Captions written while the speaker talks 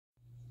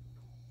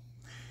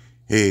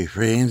Hey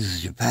friends,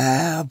 it's your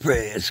pal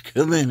Press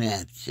coming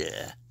at ya.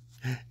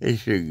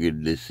 It's sure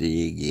good to see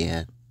you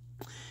again.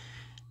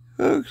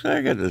 Folks,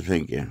 I got to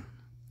thinking,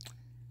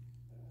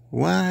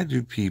 why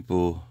do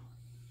people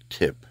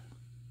tip?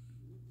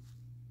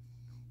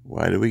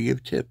 Why do we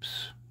give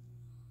tips?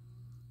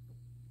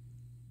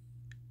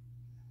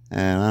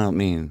 And I don't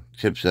mean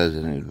tips as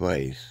an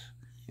advice.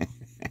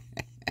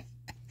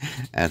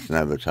 That's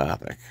another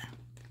topic.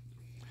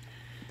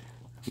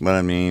 But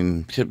I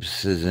mean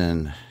tips as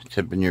in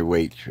tipping your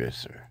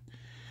waitress or,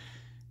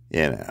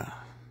 the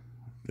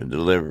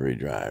delivery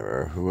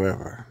driver or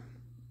whoever.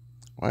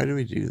 Why do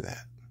we do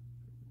that?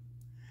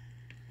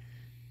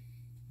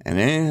 And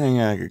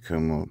anything I could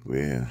come up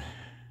with,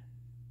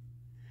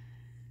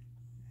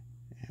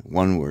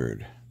 one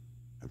word,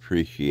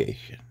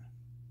 appreciation.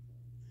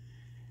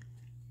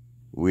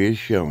 We're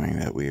showing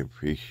that we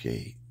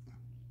appreciate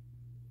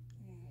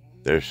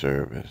their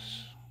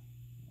service.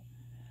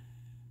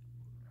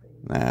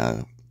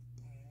 Now,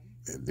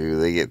 do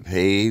they get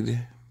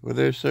paid for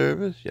their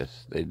service?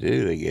 Yes, they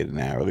do. They get an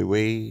hourly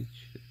wage.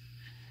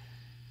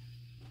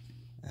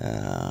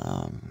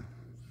 And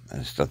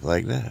stuff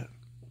like that.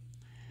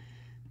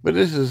 But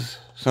this is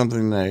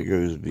something that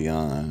goes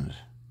beyond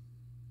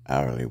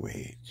hourly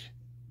wage.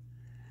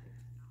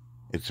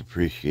 It's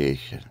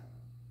appreciation.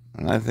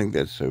 And I think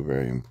that's so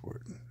very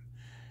important,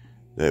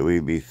 that we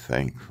be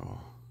thankful.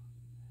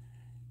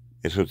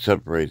 It's what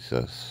separates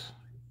us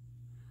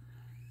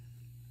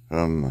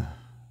from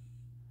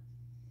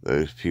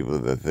those people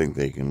that think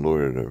they can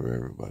lord it over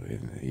everybody.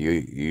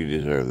 You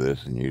deserve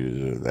this and you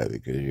deserve that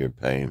because you're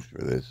paying for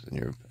this and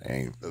you're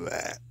paying for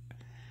that.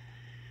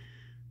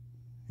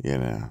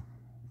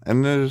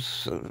 And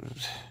there's,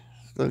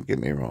 don't get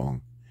me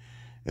wrong,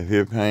 if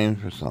you're paying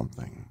for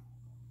something,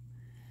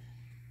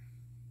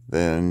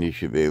 then you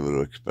should be able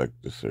to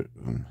expect a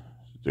certain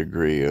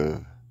degree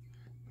of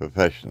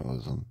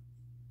professionalism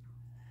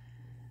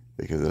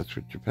because that's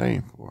what you're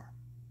paying for.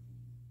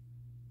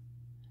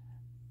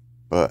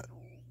 But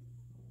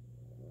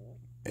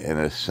in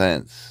a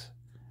sense,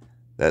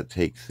 that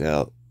takes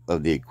out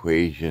of the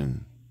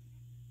equation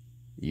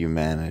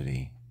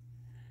humanity.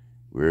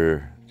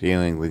 We're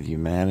dealing with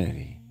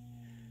humanity,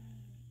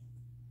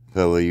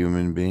 fellow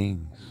human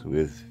beings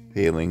with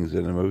feelings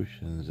and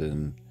emotions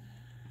and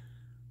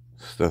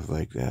stuff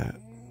like that.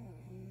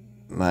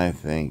 And I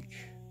think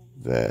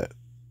that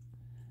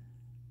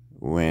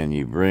when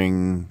you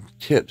bring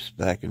tips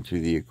back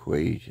into the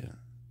equation,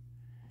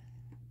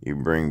 you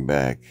bring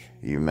back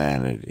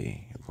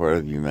humanity, a part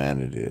of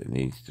humanity that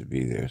needs to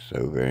be there,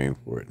 so very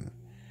important.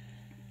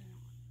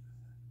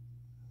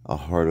 A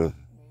heart of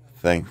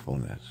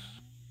thankfulness.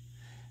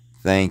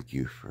 Thank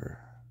you for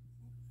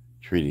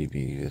treating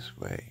me this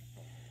way.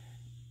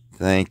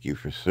 Thank you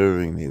for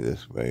serving me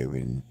this way.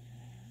 When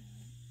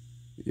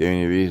the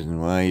only reason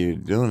why you're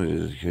doing it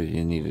is because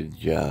you need a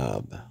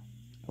job.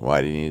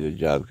 Why do you need a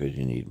job? Because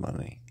you need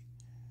money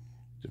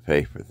to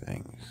pay for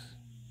things.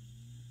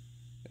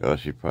 Or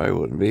else you probably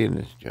wouldn't be in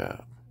this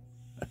job.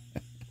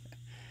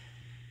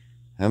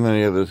 How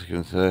many of us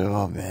can say,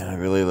 oh man, I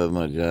really love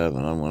my job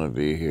and I want to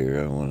be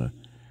here.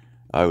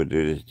 I would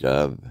do this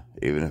job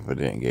even if I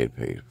didn't get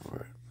paid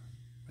for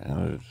it.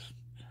 And it's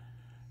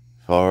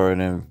far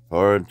and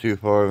too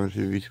far and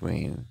too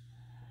between.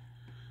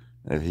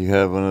 If you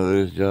have one of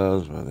those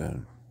jobs, well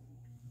then,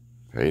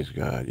 praise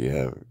God,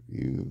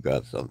 you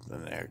got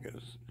something there,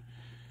 because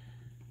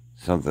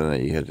something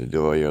that you had to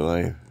do all your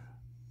life.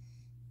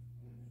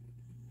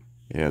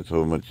 I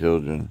told my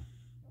children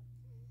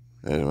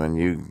that when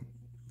you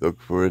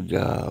look for a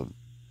job,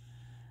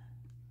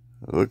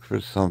 look for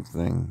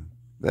something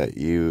that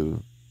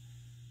you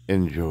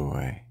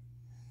enjoy,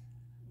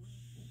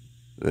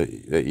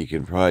 that you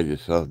can pride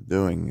yourself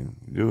doing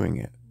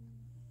it.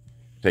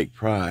 Take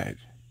pride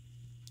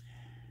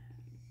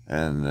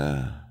and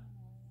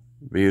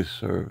be of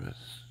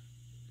service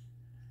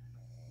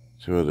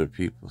to other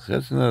people. So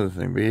that's another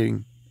thing,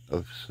 being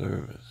of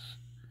service.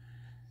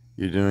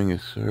 You're doing a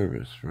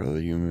service for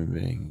other human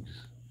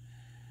beings.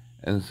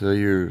 And so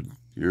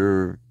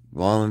you're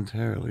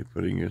voluntarily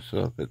putting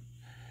yourself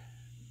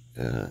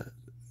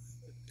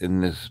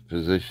in this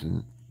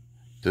position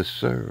to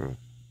serve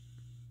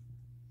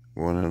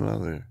one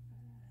another.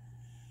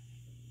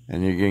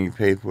 And you're getting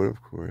paid for it,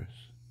 of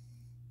course.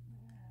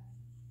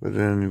 But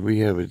then we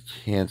have a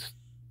chance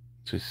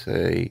to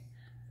say,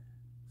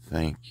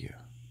 thank you.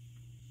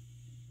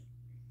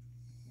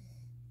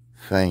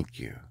 Thank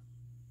you,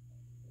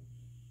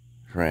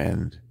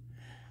 friend.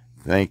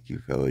 Thank you,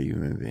 fellow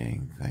human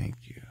being. Thank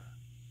you,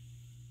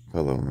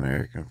 fellow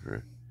American,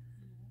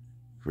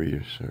 for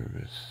your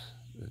service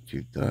that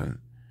you've done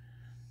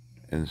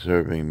in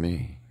serving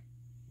me.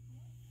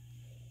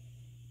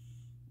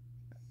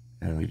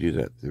 And we do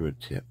that through a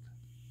tip,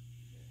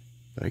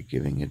 by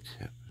giving a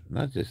tip.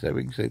 Not just that,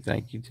 we can say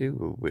thank you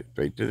too,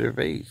 right to their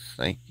face,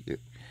 thank you.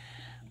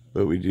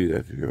 But we do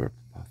that through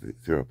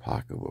our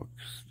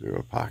pocketbooks, through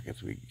our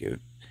pockets. We get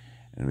it,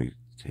 and we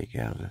take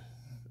out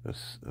a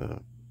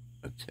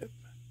tip,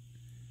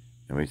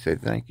 and we say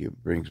thank you.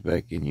 It brings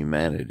back in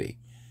humanity.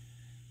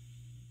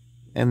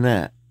 And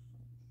that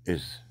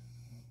is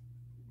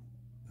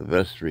the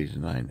best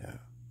reason I know.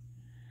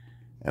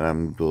 And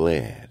I'm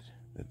glad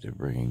that they're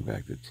bringing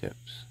back the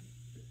tips.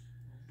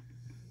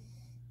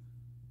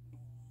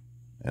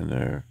 And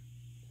they're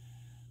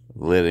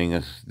letting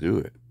us do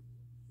it.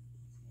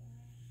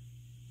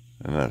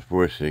 They're not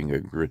forcing a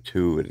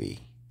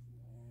gratuity,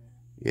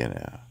 you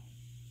know.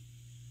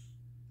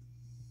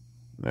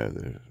 No,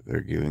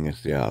 they're giving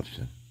us the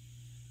option.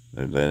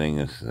 They're letting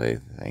us say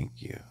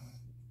thank you.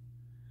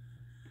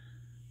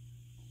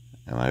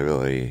 And I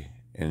really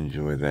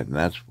enjoy that. And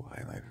that's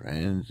why, my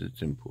friends,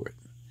 it's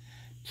important.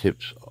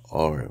 Tips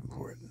are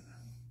important.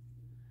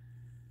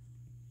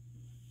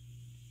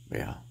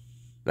 Yeah.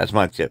 That's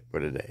my tip for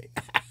today.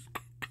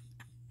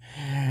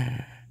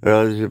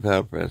 Well, this is your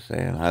pal Press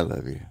saying I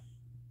love you.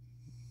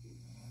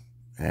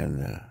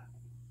 And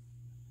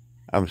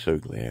I'm so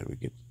glad we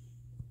get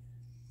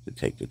to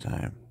take the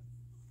time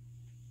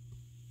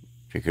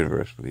to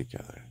converse with each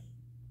other.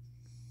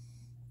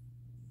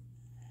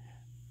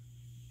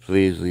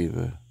 Please leave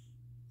a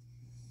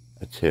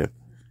tip,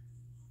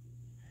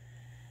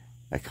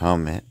 a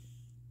comment.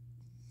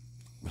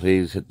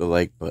 Please hit the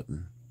like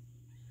button.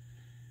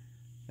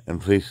 And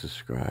please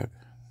subscribe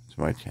to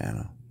my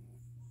channel.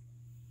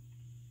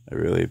 I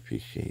really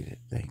appreciate it.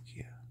 Thank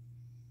you.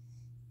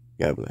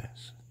 God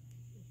bless.